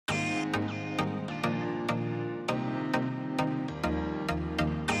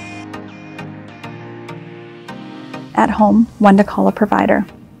at home, when to call a provider.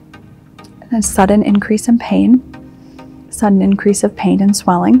 A sudden increase in pain, sudden increase of pain and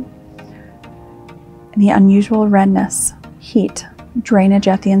swelling, any unusual redness, heat, drainage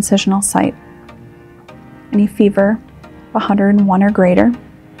at the incisional site, any fever, 101 or greater,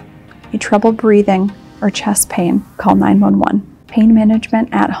 any trouble breathing or chest pain, call 911. Pain management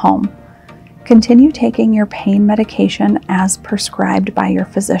at home. Continue taking your pain medication as prescribed by your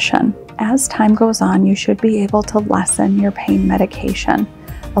physician. As time goes on, you should be able to lessen your pain medication,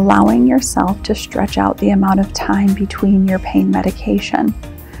 allowing yourself to stretch out the amount of time between your pain medication.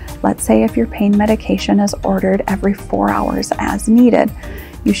 Let's say if your pain medication is ordered every 4 hours as needed,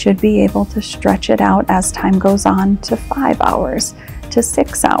 you should be able to stretch it out as time goes on to 5 hours, to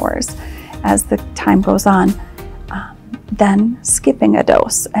 6 hours. As the time goes on, then skipping a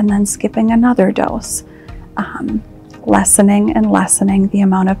dose and then skipping another dose, lessening and lessening the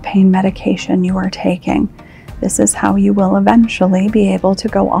amount of pain medication you are taking. This is how you will eventually be able to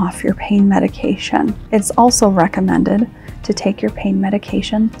go off your pain medication. It's also recommended to take your pain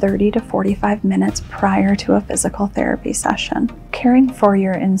medication 30 to 45 minutes prior to a physical therapy session. Caring for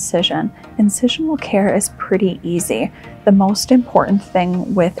your incision. Incisional care is pretty easy. The most important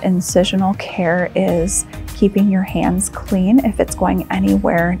thing with incisional care is keeping your hands clean if it's going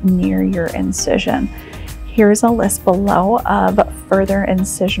anywhere near your incision. Here's a list below of further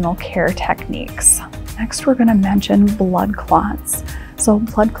incisional care techniques. Next, we're going to mention blood clots. So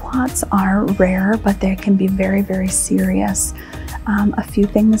blood clots are rare, but they can be very, very serious. A few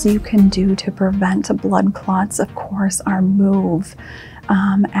things you can do to prevent blood clots, of course, are move,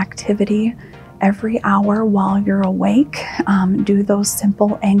 activity every hour while you're awake. Do those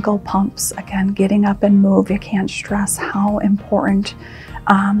simple ankle pumps. Again, getting up and move. You can't stress how important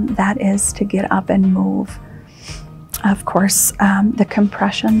that is to get up and move. Of course, the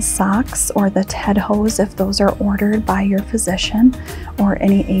compression socks or the TED hose, if those are ordered by your physician, or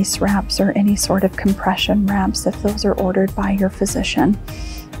any ACE wraps or any sort of compression wraps, if those are ordered by your physician.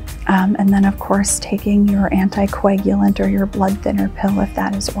 And then, of course, taking your anticoagulant or your blood thinner pill if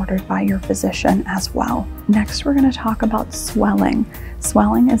that is ordered by your physician as well. Next, we're going to talk about swelling.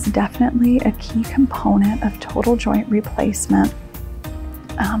 Swelling is definitely a key component of total joint replacement.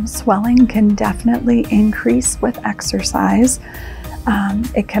 Swelling can definitely increase with exercise.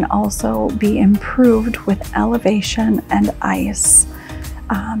 It can also be improved with elevation, and ice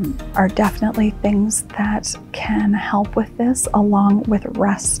are definitely things that can help with this, along with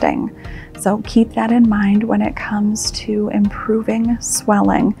resting. So keep that in mind when it comes to improving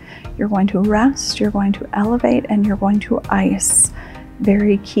swelling. You're going to rest, you're going to elevate, and you're going to ice.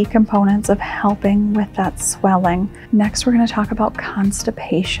 Very key components of helping with that swelling. Next, we're going to talk about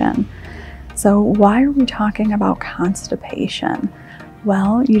constipation. So why are we talking about constipation?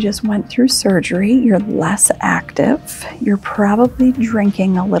 Well, you just went through surgery, you're less active, you're probably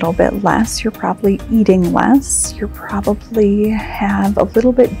drinking a little bit less, you're probably eating less, you probably have a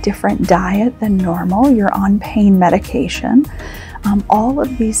little bit different diet than normal, you're on pain medication. All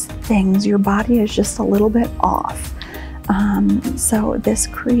of these things, your body is just a little bit off. So this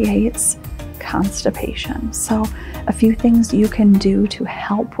creates constipation. So a few things you can do to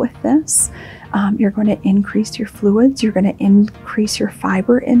help with this. You're going to increase your fluids, you're going to increase your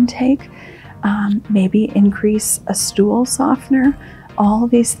fiber intake, maybe increase a stool softener. All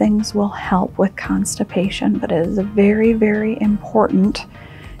these things will help with constipation, but it is very, very important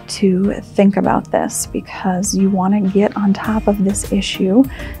to think about this because you want to get on top of this issue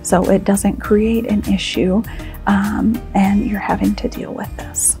so it doesn't create an issue and you're having to deal with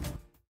this.